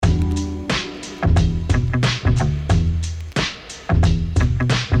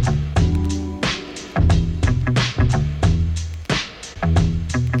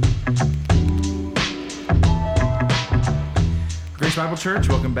Church.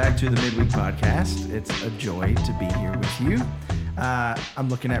 Welcome back to the Midweek Podcast. It's a joy to be here with you. I'm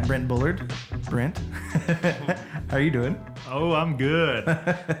looking at Brent Bullard. Brent, how are you doing? Oh, I'm good.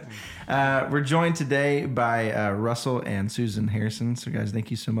 We're joined today by Russell and Susan Harrison. So, guys, thank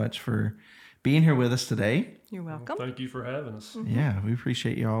you so much for being here with us today. You're welcome. Well, thank you for having us. Yeah, we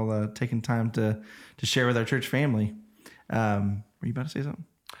appreciate you all taking time to share with our church family. Were you about to say something?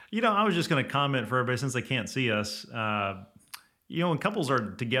 You know, I was just going to comment for everybody since they can't see us. When couples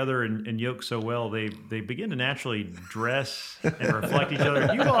are together and yoked so well, they begin to naturally dress and reflect each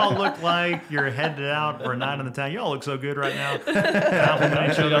other. You all look like you're headed out for a night in the town. You all look so good right now.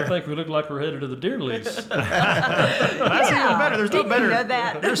 Actually, I think we look like we're headed to the deer lease. That's even better. There's no Didn't better. know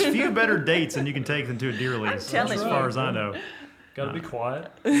that. There's few better dates than you can take than to a deer lease, telling as you. far as I know. Got to be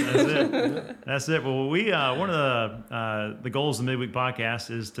quiet. That's it. That's it. Well, we one of the goals of the Midweek Podcast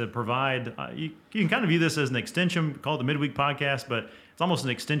is to provide. You can kind of view this as an extension called the Midweek Podcast, but it's almost an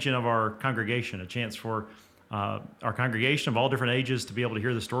extension of our congregation, a chance for our congregation of all different ages to be able to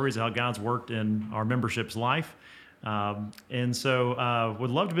hear the stories of how God's worked in our membership's life. And so,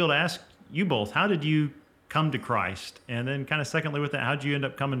 would love to be able to ask you both, how did you come to Christ? And then, kind of secondly, with that, how did you end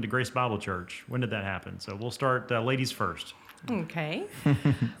up coming to Grace Bible Church? When did that happen? So we'll start ladies first. Okay.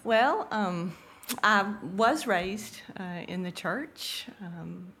 Well, I was raised in the church.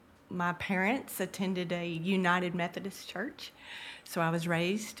 My parents attended a United Methodist Church, so I was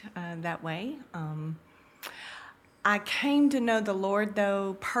raised that way. I came to know the Lord,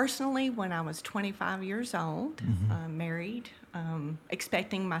 though, personally when I was 25 years old, married,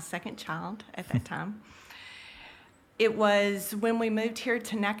 expecting my second child at that time. It was when we moved here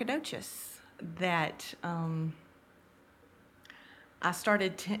to Nacogdoches that I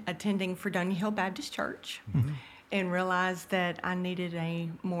started attending Fredonia Hill Baptist Church and realized that I needed a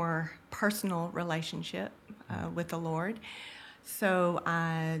more personal relationship with the Lord. So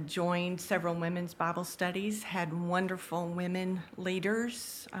I joined several women's Bible studies, had wonderful women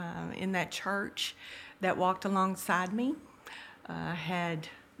leaders in that church that walked alongside me, had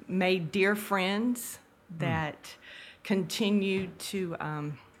made dear friends that continued to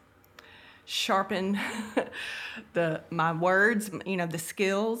sharpen my words, the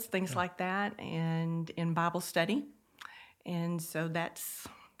skills, things like that, and in Bible study. And so that's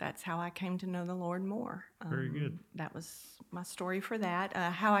how I came to know the Lord more. Very good. That was my story for that.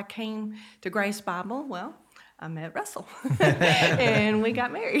 How I came to Grace Bible, well, I met Russell, and we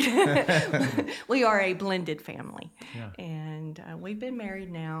got married. We are a blended family, and we've been married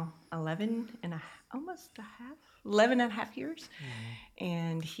now 11 and a half years.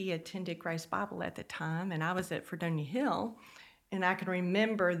 And he attended Grace Bible at the time, and I was at Fredonia Hill. And I can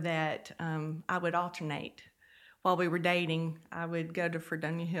remember that I would alternate. While we were dating, I would go to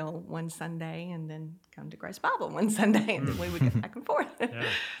Fredonia Hill one Sunday and then come to Grace Bible one Sunday, and then we would go back and forth.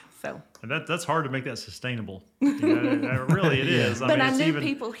 So. And that's hard to make that sustainable. Really, it is. But I knew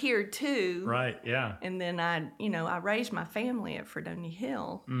people here too. Right. Yeah. And then I raised my family at Fredonia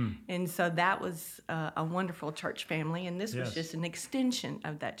Hill, and so that was a wonderful church family. And this was just an extension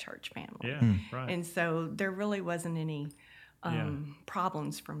of that church family. Yeah. Right. And so there really wasn't any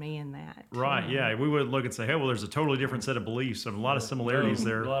problems for me in that. Right. Yeah. We would look and say, hey, well, there's a totally different set of beliefs and a lot of similarities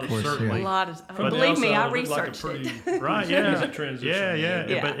there. A lot of A lot of. Believe me, I researched it. Right. Yeah. Easy transition.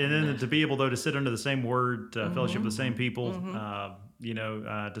 Yeah. But and then to be able though to sit under the same word, fellowship with the same people,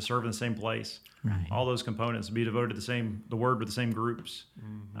 to serve in the same place. Right. All those components, be devoted to the word with the same groups.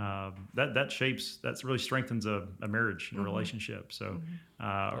 That really strengthens a marriage and a relationship. So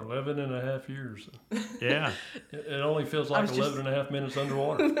 11 and a half years. Yeah. It only feels like 11 and a half minutes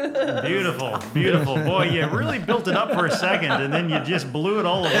underwater. Beautiful. Boy, you really built it up for a second, and then you just blew it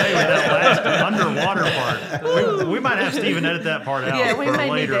all away with that last underwater part. We might have Stephen edit that part out. Yeah, we for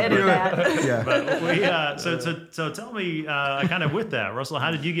may later, need to edit that. Yeah. But we, so tell me, kind of with that, Russell, how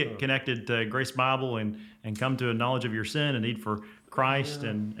did you get connected to Grace Bible and come to a knowledge of your sin and need for Christ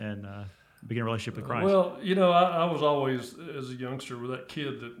and begin a relationship with Christ? Well, I was always, as a youngster, with that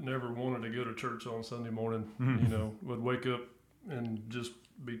kid that never wanted to go to church on Sunday morning, would wake up and just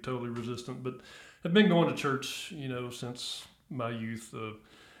be totally resistant. But I've been going to church, since my youth,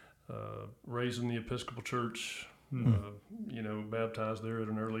 raised in the Episcopal Church, baptized there at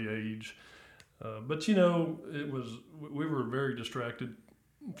an early age. But we were very distracted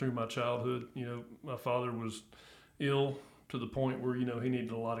through my childhood. My father was ill to the point where, he needed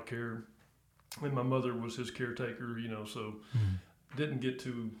a lot of care. And my mother was his caretaker, so didn't get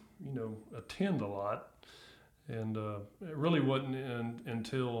to, attend a lot. And it really wasn't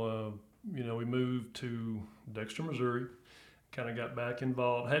until, we moved to Dexter, Missouri, kind of got back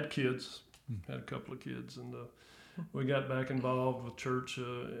involved, had kids, had a couple of kids, and we got back involved with church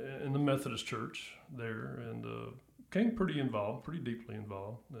in the Methodist church there, and became pretty deeply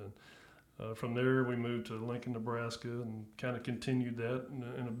involved. And from there, we moved to Lincoln, Nebraska, and kind of continued that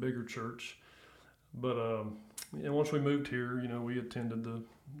in a bigger church. But and once we moved here, we attended the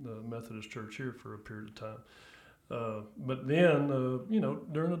Methodist church here for a period of time. But then,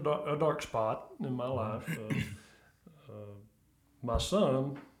 during a dark spot in my life, my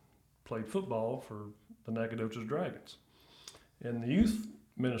son played football for the Nacogdoches Dragons. And the youth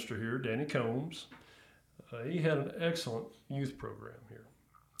minister here, Danny Combs, he had an excellent youth program here.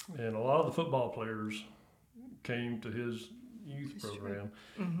 And a lot of the football players came to his youth program.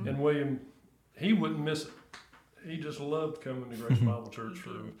 Mm-hmm. And William, he wouldn't miss it. He just loved coming to Grace Bible Church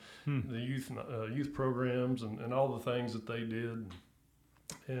for the youth programs and all the things that they did.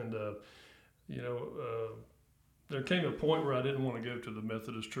 And, there came a point where I didn't want to go to the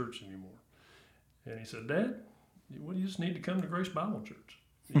Methodist church anymore. And he said, Dad, you just need to come to Grace Bible Church,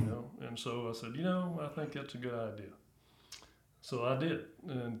 And so I said, I think that's a good idea. So I did,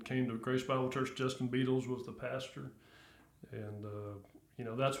 and came to Grace Bible Church. Justin Beatles was the pastor. And,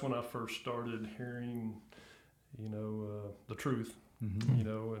 that's when I first started hearing, the truth,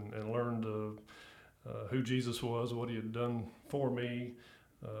 and learned who Jesus was, what he had done for me.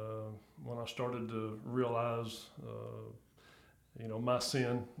 When I started to realize, my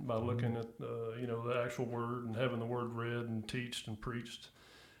sin by looking at, the actual Word and having the Word read and taught and preached,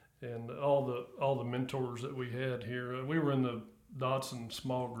 and all the mentors that we had here. We were in the Dodson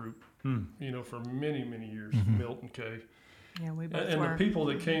small group, for many, many years. Milton Kay. Yeah, we both and were. the people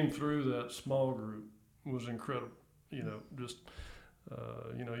that came through that small group was incredible. You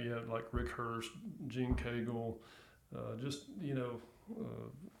had like Rick Hurst, Gene Cagle,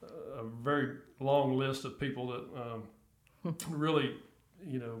 a very long list of people that really,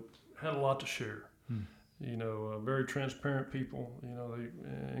 had a lot to share. Very transparent people. They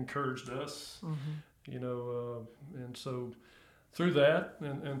encouraged us. And so through that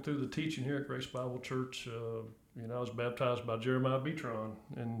and through the teaching here at Grace Bible Church, I was baptized by Jeremiah Betron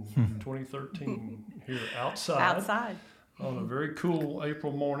in 2013 here outside on a very cool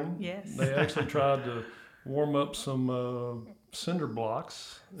April morning. Yes. They actually tried to warm up some cinder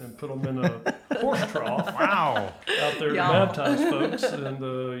blocks and put them in a horse trough. Wow. Out there to baptize folks. And,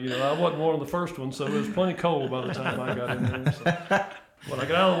 I wasn't one of the first ones, so it was plenty cold by the time I got in there. So when I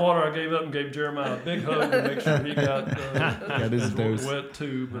got out of the water, I gave up and gave Jeremiah a big hug to make sure he got his dose. Wet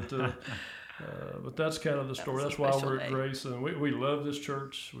too. But that's kind of the story. That's why we're at Grace. And we love this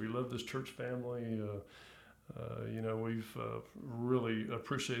church. We love this church family. We've really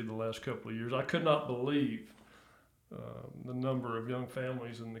appreciated the last couple of years. I could not believe the number of young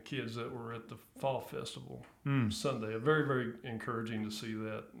families and the kids that were at the Fall Festival Sunday. Very, very encouraging to see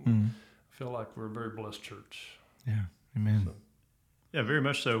that. I feel like we're a very blessed church. Yeah, amen. Yeah, very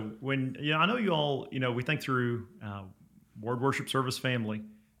much so. When I know you all, we think through Word Worship Service family,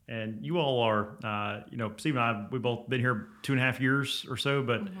 and you all are, Steve and I, we've both been here 2.5 years or so,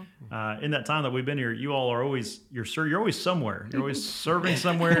 but in that time that we've been here, you all are always, you're always somewhere. You're always serving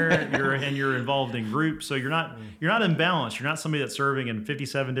somewhere, you're involved in groups, so you're not imbalanced. You're not somebody that's serving in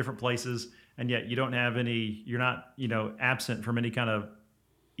 57 different places, and yet you don't have you're not, absent from any kind of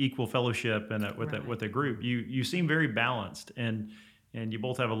equal fellowship and with a group. You seem very balanced, and you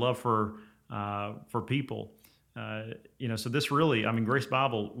both have a love for people. So this really, Grace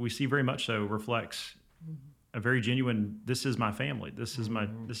Bible, we see very much so reflects a very genuine, this is my family. This is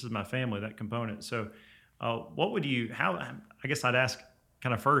my family, that component. So, I guess I'd ask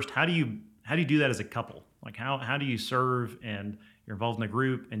kind of first, how do you do that as a couple? Like how do you serve and you're involved in a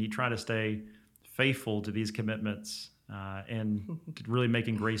group and you try to stay faithful to these commitments, and to really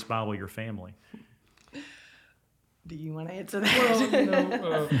making Grace Bible your family? Do you want to answer that?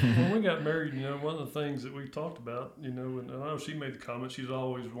 Well, when we got married, one of the things that we talked about, and I know she made the comment, she's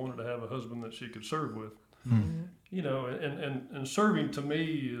always wanted to have a husband that she could serve with. And serving to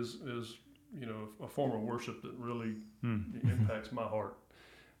me is a form of worship that really impacts my heart.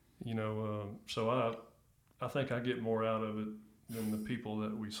 So I think I get more out of it than the people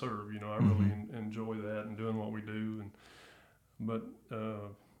that we serve. I really enjoy that and doing what we do. But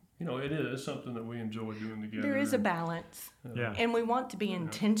it is something that we enjoy doing together. There is a balance. Yeah. And we want to be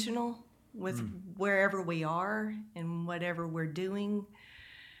intentional with wherever we are and whatever we're doing.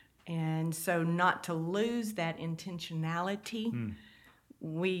 And so not to lose that intentionality,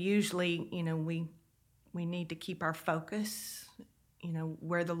 we usually, we need to keep our focus,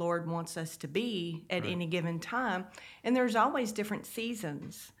 where the Lord wants us to be at any given time. And there's always different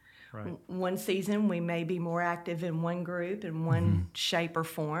seasons Right. One season we may be more active in one group in one shape or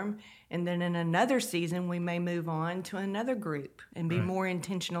form, and then in another season we may move on to another group and be more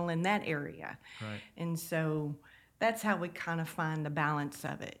intentional in that area. Right. And so that's how we kind of find the balance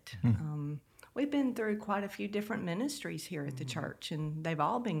of it. We've been through quite a few different ministries here at the church, and they've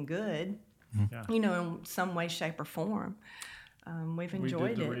all been good, Yeah. in some way, shape, or form. We've enjoyed we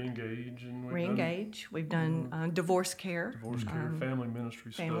did the it. Re-engage, and we've Re-engage. We've done divorce care, done divorce care, family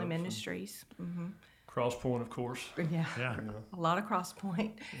ministry family stuff, ministries. and Cross Point, of course. Yeah. Yeah. You know. A lot of cross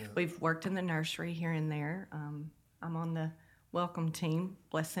point. We've worked in the nursery here and there. I'm on the welcome team.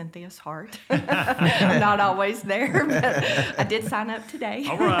 Bless Cynthia's heart. I'm not always there, but I did sign up today.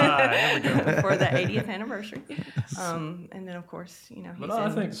 All right. There we go. For the 80th anniversary. And then, of course, he's But I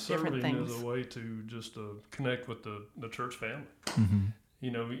think in different serving things. is a way to just connect with the church family.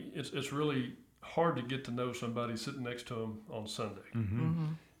 You know, it's really hard to get to know somebody sitting next to them on Sunday.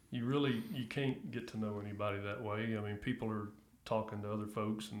 You can't get to know anybody that way. I mean, people are talking to other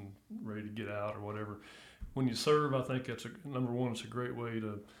folks and ready to get out or whatever. When you serve, I think it's number one. It's a great way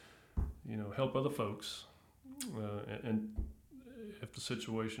to, help other folks, and if the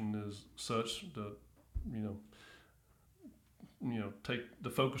situation is such that, take the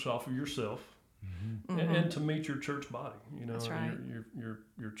focus off of yourself, and to meet your church body, That's right.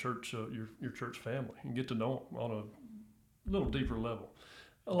 your church, your church family, and get to know them on a little deeper level,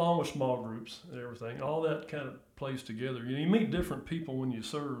 along with small groups and everything. All that kind of plays together. You meet different people when you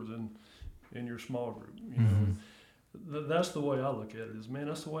serve than in your small group. That's the way I look at it.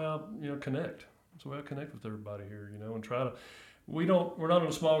 That's the way I connect. That's the way I connect with everybody here. And try to. We're not in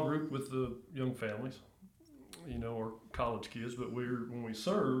a small group with the young families, or college kids, but when we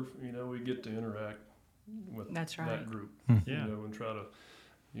serve, we get to interact with That's right. that group, Yeah. and try to,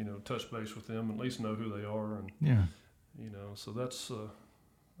 touch base with them, at least know who they are, and Yeah. so that's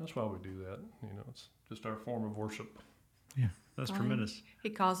why we do that. It's just our form of worship. That's Right. tremendous. He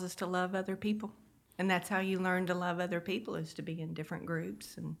calls us to love other people. And that's how you learn to love other people, is to be in different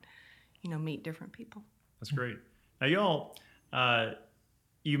groups and, meet different people. That's great. Now, y'all,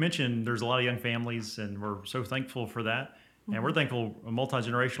 you mentioned there's a lot of young families, and we're so thankful for that. And we're thankful a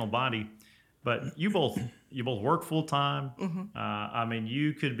multi-generational body. But you both work full time. I mean,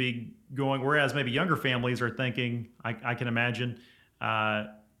 you could be going, whereas maybe younger families are thinking, I can imagine,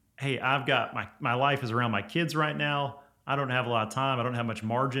 hey, I've got my life is around my kids right now. I don't have a lot of time. I don't have much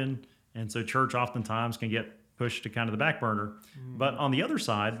margin. And so church oftentimes can get pushed to kind of the back burner. But on the other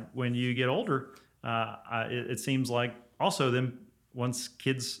side, when you get older, it seems like also then once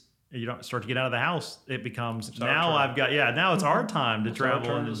kids start to get out of the house, it becomes now it's our time to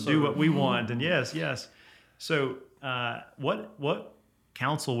travel and do what we want. And yes. So what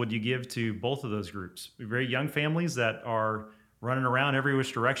counsel would you give to both of those groups? Very young families that are running around every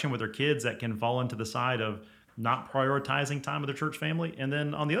which direction with their kids that can fall into the side of not prioritizing time with their church family, and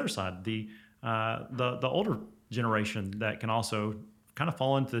then on the other side, the older generation that can also kind of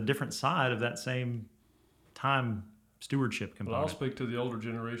fall into the different side of that same time stewardship component. Well, I'll speak to the older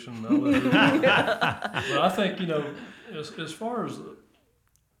generation. But I think as far as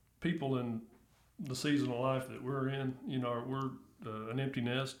people in the season of life that we're in, we're an empty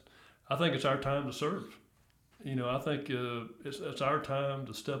nest. I think it's our time to serve. I think it's our time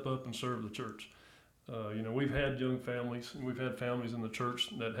to step up and serve the church. We've had young families, and we've had families in the church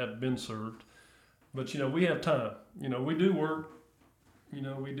that have been served, but we have time. We do work.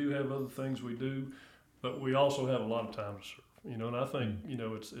 We do have other things we do, but we also have a lot of time to serve. And I think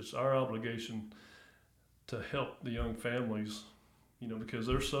it's our obligation to help the young families, because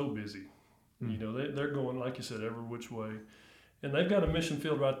they're so busy. They're going, like you said, every which way, and they've got a mission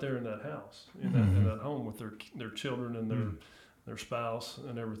field right there in that house, in that home with their children and their spouse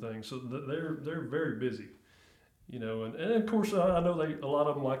and everything. So they're very busy, and of course I know a lot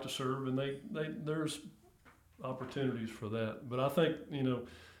of them like to serve, and there's opportunities for that. But I think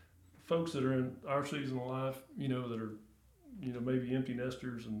folks that are in our season of life, that are maybe empty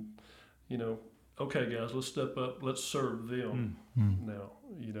nesters, and okay guys, let's step up, let's serve them now.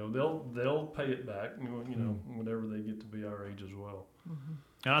 They'll pay it back, whenever they get to be our age as well.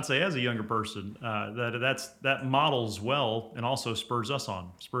 And I'd say as a younger person, that models well, and also spurs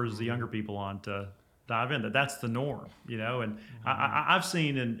the younger people on to dive in. That's the norm, And I've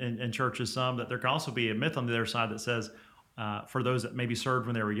seen in churches some that there can also be a myth on the other side that says, for those that maybe served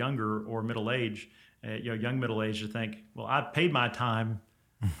when they were younger or middle age, young middle age, to think, well, I've paid my time,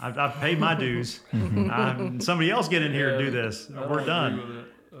 I've paid my dues. Somebody else get in here and do this. We're done. Agree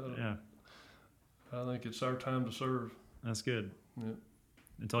with that. I think it's our time to serve. That's good. Yeah.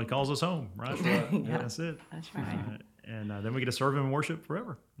 Until he calls us home, right? That's right. Yeah, that's it. That's right. And then we get to serve him and worship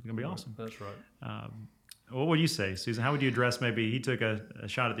forever. It's going to be awesome. That's right. What would you say, Susan? How would you address, maybe he took a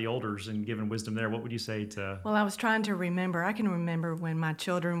shot at the elders and given wisdom there. What would you say to... Well, I was trying to remember. I can remember when my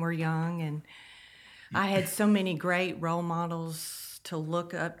children were young, and I had so many great role models to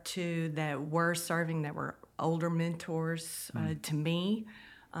look up to that were serving, that were older mentors to me.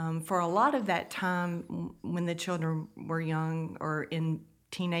 For a lot of that time when the children were young or in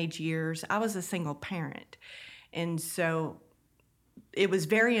teenage years, I was a single parent. And so it was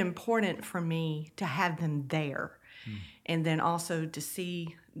very important for me to have them there, and then also to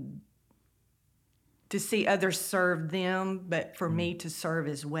see others serve them, but for me to serve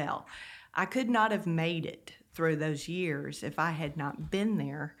as well. I could not have made it through those years if I had not been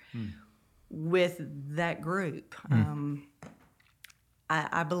there with that group.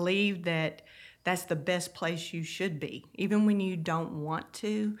 I believe that that's the best place you should be. Even when you don't want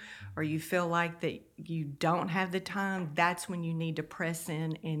to, or you feel like that you don't have the time, that's when you need to press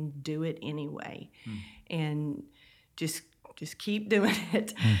in and do it anyway. And just keep doing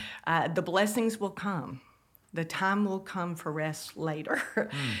it. The blessings will come. The time will come for rest later.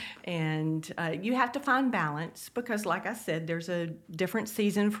 And you have to find balance because, like I said, there's a different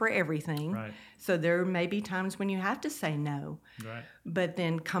season for everything. Right. So there may be times when you have to say no, Right. but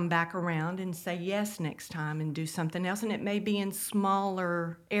then come back around and say yes next time and do something else. And it may be in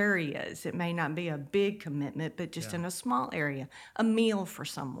smaller areas. It may not be a big commitment, but just in a small area. A meal for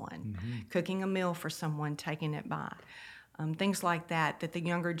someone, cooking a meal for someone, taking it by. Things like that the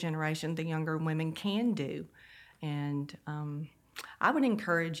younger generation, the younger women can do. And I would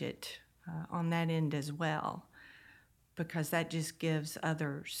encourage it on that end as well, because that just gives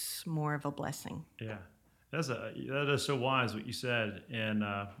others more of a blessing. Yeah. That is so wise what you said. And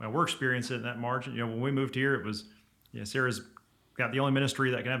we're experiencing it in that margin. You know, when we moved here, it was, Sarah's got the only ministry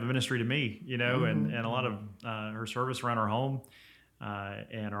that can have a ministry to me, and a lot of her service around our home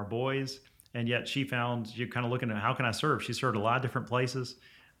and our boys. And yet she found, you're kind of looking at how can I serve? She served a lot of different places.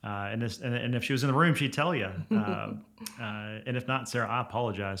 And if she was in the room, she'd tell you. And if not, Sarah, I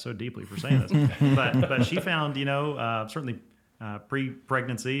apologize so deeply for saying this. But she found, certainly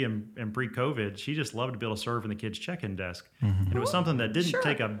pre-pregnancy and pre-COVID, she just loved to be able to serve in the kids' check-in desk. And it was something that didn't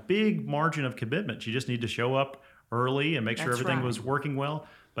take a big margin of commitment. She just needed to show up early and make sure everything was working well.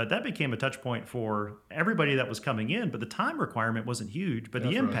 But that became a touch point for everybody that was coming in. But the time requirement wasn't huge, but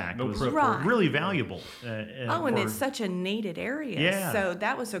the impact was really valuable. And it's such a needed area. Yeah. So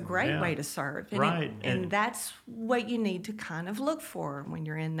that was a great way to serve. And and that's what you need to kind of look for when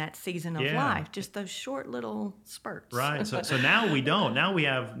you're in that season of life, just those short little spurts. Right. So now we don't. Now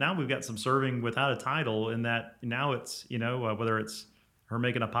we've got some serving without a title, in that now it's, whether it's her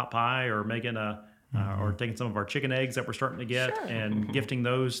making a pot pie or making or taking some of our chicken eggs that we're starting to get and gifting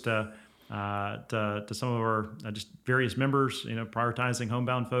those to some of our just various members, prioritizing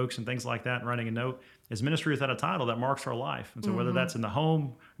homebound folks and things like that, and writing a note, is ministry without a title that marks our life. And so whether that's in the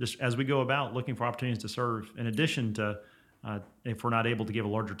home, just as we go about looking for opportunities to serve, in addition to if we're not able to give a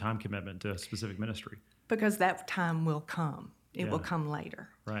larger time commitment to a specific ministry. Because that time will come. It will come later.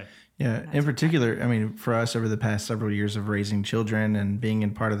 Right. Yeah. In particular, I mean, for us over the past several years of raising children and being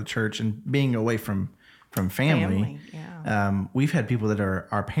in part of the church and being away from family, we've had people that are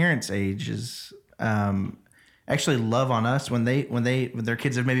our parents' ages actually love on us when their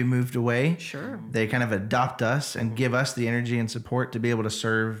kids have maybe moved away. Sure. They kind of adopt us and give us the energy and support to be able to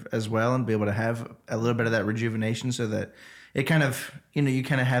serve as well and be able to have a little bit of that rejuvenation, so that it kind of, you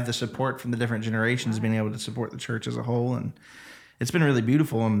kind of have the support from the different generations being able to support the church as a whole. And it's been really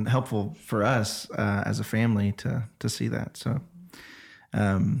beautiful and helpful for us as a family to see that. So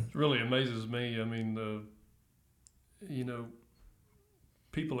it really amazes me. I mean,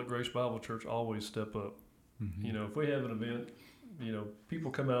 people at Grace Bible Church always step up. If we have an event,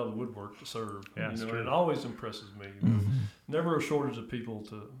 people come out of the woodwork to serve. And it always impresses me. Never a shortage of people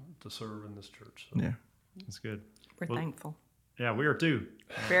to serve in this church. So. Yeah, that's good. We're thankful. Yeah, we are too.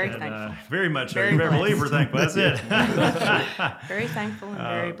 Very thankful. Very much so. You better believe we're thankful. That's it. Very thankful and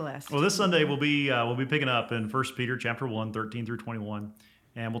very blessed. Well, this Sunday we'll be picking up in 1 Peter chapter 1, 13 through 21.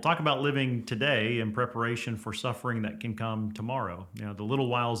 And we'll talk about living today in preparation for suffering that can come tomorrow. The little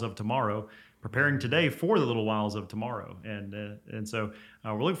whiles of tomorrow, preparing today for the little whiles of tomorrow. And so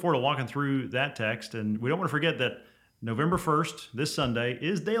we're looking forward to walking through that text. And we don't want to forget that November 1st, this Sunday,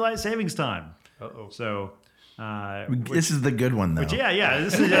 is Daylight Savings Time. Uh-oh. So... this is the good one, though.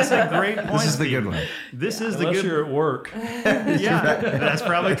 That's a great point. This is the good one. This is the Unless good. you're at work. That's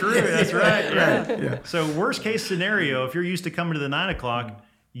probably true. That's right. Yeah. So worst case scenario, if you're used to coming to the 9 o'clock,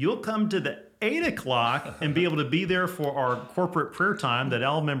 you'll come to the 8 o'clock and be able to be there for our corporate prayer time that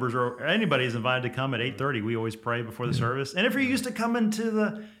all members or anybody is invited to come at 8:30. We always pray before the service. And if you're used to coming to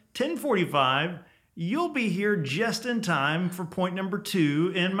the 10:45, you'll be here just in time for point number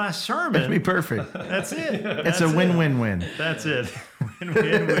 2 in my sermon. That'd be perfect. That's it. It's a win-win-win. That's it.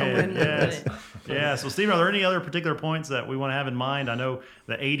 Win-win-win. Yes. Yeah. So, Stephen, are there any other particular points that we want to have in mind? I know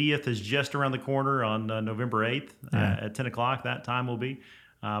the 80th is just around the corner on November 8th at 10 o'clock. That time will be.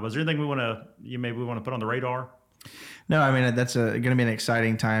 But is there anything we want to put on the radar? No, I mean, that's going to be an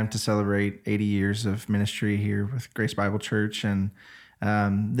exciting time to celebrate 80 years of ministry here with Grace Bible Church. And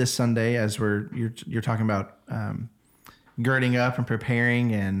this Sunday, as you're talking about girding up and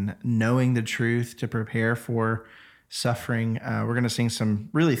preparing and knowing the truth to prepare for suffering, we're going to sing some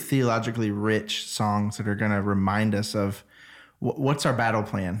really theologically rich songs that are going to remind us of what's our battle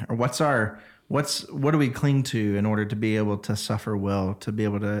plan, or what do we cling to in order to be able to suffer well, to be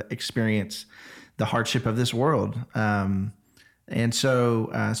able to experience the hardship of this world. And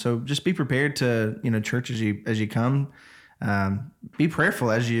so just be prepared to, church as you come. Be prayerful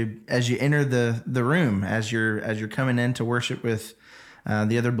as you enter the room, as you're coming in to worship with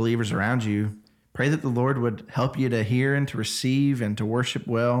the other believers around you. Pray that the Lord would help you to hear and to receive and to worship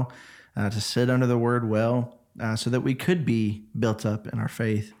well, to sit under the word well, so that we could be built up in our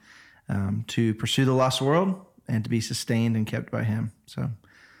faith, to pursue the lost world and to be sustained and kept by Him. So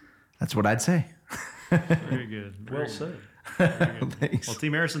that's what I'd say. Very good. Well said. Very good. Thanks. Well,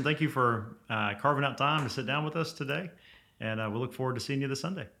 Team Harrison, thank you for carving out time to sit down with us today. And we look forward to seeing you this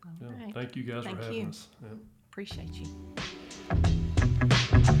Sunday. Yeah. All right. Thank you guys for having us. Yeah. Appreciate you.